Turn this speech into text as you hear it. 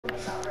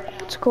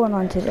What's going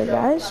on today,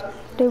 guys?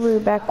 Today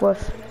we're back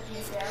with,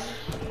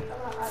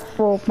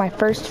 my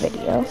first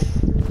video.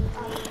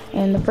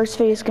 And the first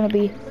video is going to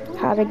be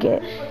how to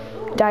get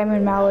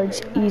Diamond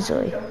Mallards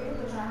easily.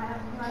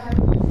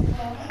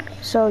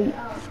 So,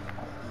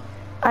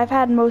 I've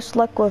had most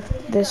luck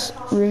with this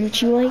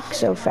Runichi Lake,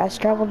 so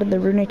fast travel to the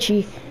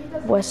Runichi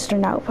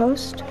Western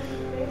Outpost.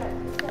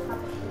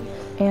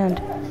 And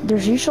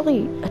there's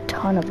usually a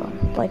ton of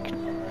them. Like,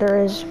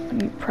 there is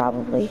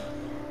probably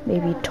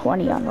maybe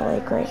 20 on the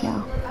lake right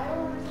now.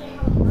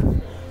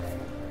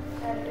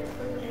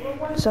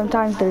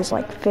 Sometimes there's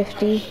like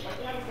 50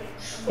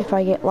 if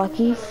I get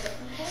lucky.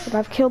 But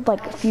I've killed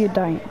like a few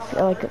diamond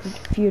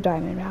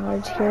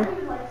mallards here.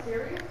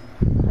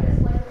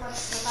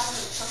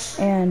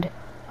 And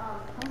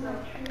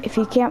if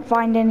you can't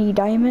find any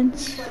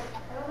diamonds,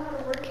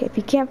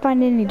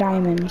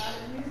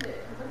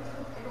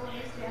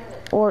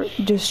 or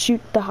just shoot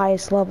the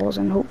highest levels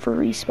and hope for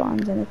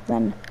respawns, and if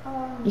then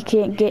you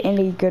can't get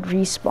any good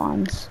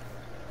respawns,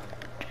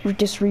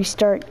 just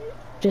restart,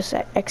 just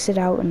exit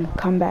out and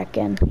come back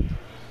in,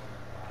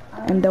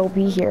 and they'll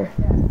be here.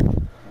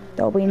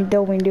 They'll be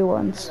new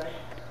ones.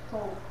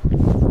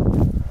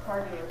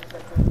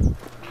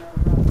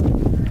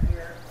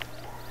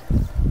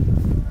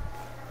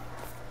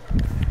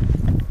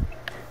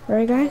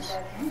 Alright guys,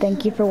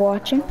 thank you for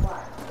watching,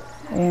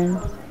 and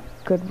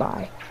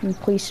goodbye, and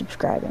please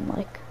subscribe and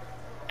like.